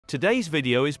Today's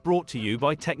video is brought to you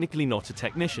by Technically Not a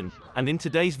Technician, and in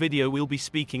today's video we'll be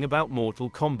speaking about Mortal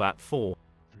Kombat 4.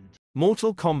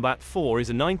 Mortal Kombat 4 is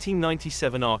a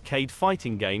 1997 arcade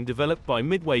fighting game developed by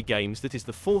Midway Games that is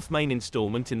the fourth main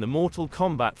installment in the Mortal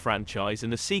Kombat franchise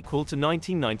and a sequel to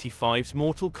 1995's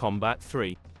Mortal Kombat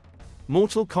 3.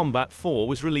 Mortal Kombat 4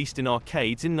 was released in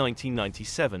arcades in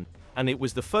 1997, and it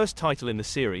was the first title in the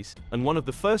series, and one of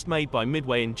the first made by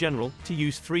Midway in general, to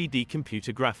use 3D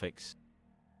computer graphics.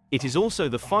 It is also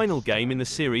the final game in the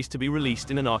series to be released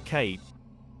in an arcade.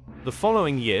 The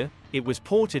following year, it was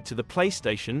ported to the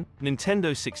PlayStation,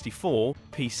 Nintendo 64,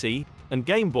 PC, and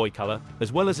Game Boy Color,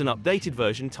 as well as an updated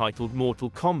version titled Mortal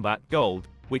Kombat Gold,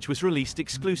 which was released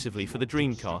exclusively for the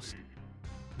Dreamcast.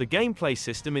 The gameplay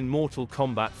system in Mortal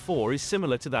Kombat 4 is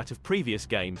similar to that of previous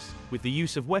games, with the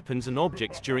use of weapons and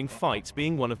objects during fights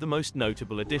being one of the most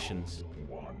notable additions.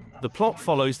 The plot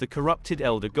follows the corrupted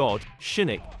Elder God,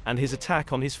 Shinnok, and his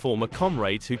attack on his former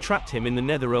comrades who trapped him in the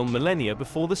Netherrealm millennia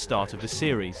before the start of the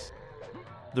series.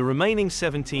 The remaining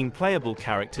 17 playable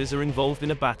characters are involved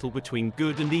in a battle between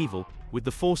good and evil, with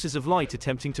the forces of light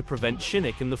attempting to prevent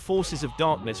Shinnok and the forces of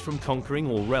darkness from conquering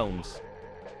all realms.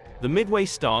 The Midway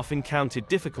staff encountered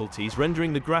difficulties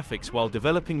rendering the graphics while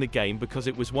developing the game because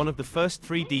it was one of the first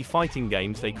 3D fighting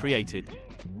games they created.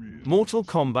 Mortal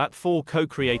Kombat 4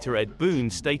 co-creator Ed Boon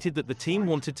stated that the team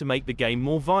wanted to make the game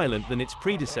more violent than its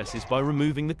predecessors by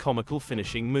removing the comical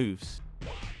finishing moves.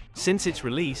 Since its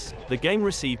release, the game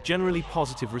received generally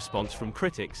positive response from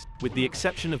critics, with the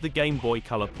exception of the Game Boy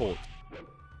Color port.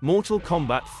 Mortal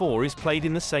Kombat 4 is played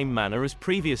in the same manner as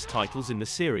previous titles in the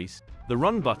series. The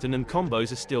run button and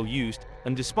combos are still used,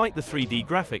 and despite the 3D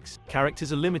graphics,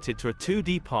 characters are limited to a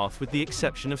 2D path with the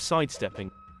exception of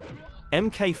sidestepping.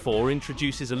 MK4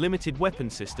 introduces a limited weapon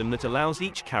system that allows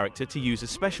each character to use a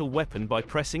special weapon by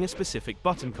pressing a specific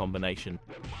button combination.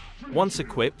 Once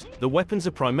equipped, the weapons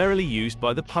are primarily used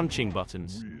by the punching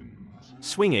buttons.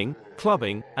 Swinging,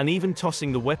 clubbing, and even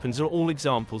tossing the weapons are all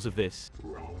examples of this.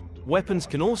 Weapons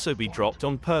can also be dropped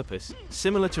on purpose,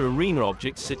 similar to arena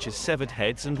objects such as severed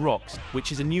heads and rocks,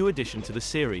 which is a new addition to the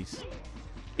series.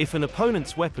 If an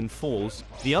opponent's weapon falls,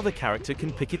 the other character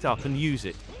can pick it up and use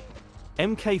it.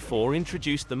 MK4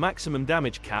 introduced the maximum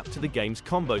damage cap to the game's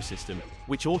combo system,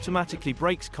 which automatically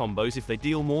breaks combos if they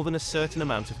deal more than a certain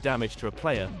amount of damage to a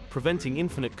player, preventing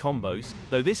infinite combos,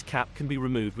 though this cap can be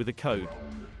removed with a code.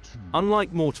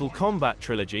 Unlike Mortal Kombat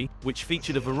Trilogy, which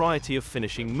featured a variety of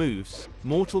finishing moves,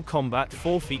 Mortal Kombat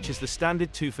 4 features the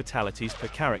standard 2 fatalities per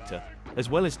character, as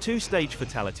well as 2 stage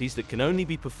fatalities that can only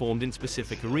be performed in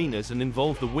specific arenas and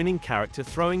involve the winning character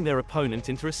throwing their opponent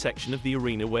into a section of the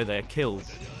arena where they are killed.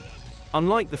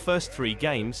 Unlike the first 3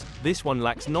 games, this one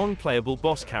lacks non-playable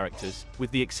boss characters, with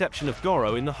the exception of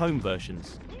Goro in the home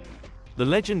versions. The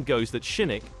legend goes that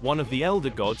Shinnok, one of the Elder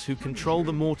Gods who control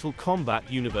the Mortal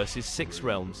Kombat universe's 6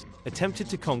 realms, attempted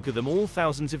to conquer them all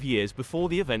thousands of years before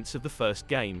the events of the first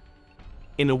game.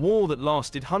 In a war that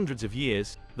lasted hundreds of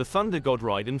years, the Thunder God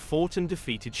Raiden fought and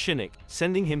defeated Shinnok,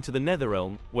 sending him to the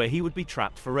Netherrealm, where he would be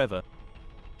trapped forever.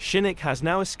 Shinnok has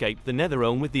now escaped the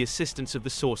Netherrealm with the assistance of the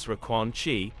sorcerer Quan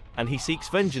Chi, and he seeks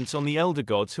vengeance on the Elder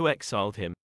Gods who exiled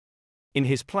him. In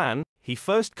his plan, he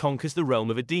first conquers the realm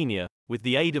of Edenia, with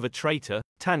the aid of a traitor,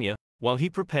 Tanya, while he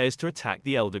prepares to attack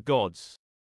the Elder Gods.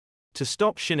 To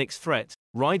stop Shinnok's threat,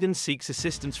 Raiden seeks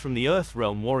assistance from the Earth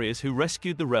Realm warriors who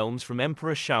rescued the realms from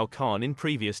Emperor Shao Kahn in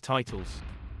previous titles.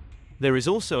 There is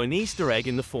also an Easter egg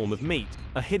in the form of meat,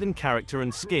 a hidden character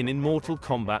and skin in Mortal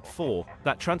Kombat 4,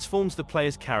 that transforms the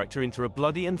player's character into a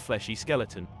bloody and fleshy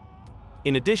skeleton.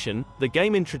 In addition, the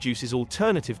game introduces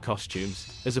alternative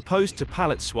costumes, as opposed to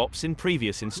palette swaps in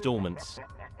previous installments.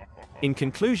 In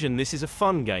conclusion, this is a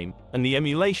fun game, and the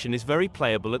emulation is very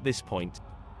playable at this point.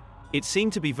 It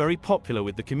seemed to be very popular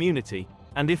with the community,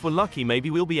 and if we're lucky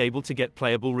maybe we'll be able to get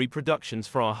playable reproductions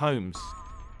for our homes.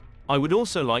 I would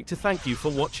also like to thank you for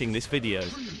watching this video.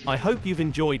 I hope you've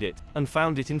enjoyed it, and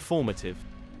found it informative.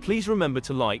 Please remember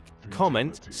to like,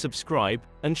 comment, subscribe,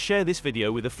 and share this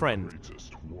video with a friend.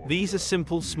 These are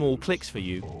simple small clicks for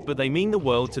you, but they mean the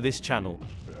world to this channel.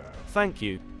 Thank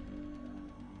you.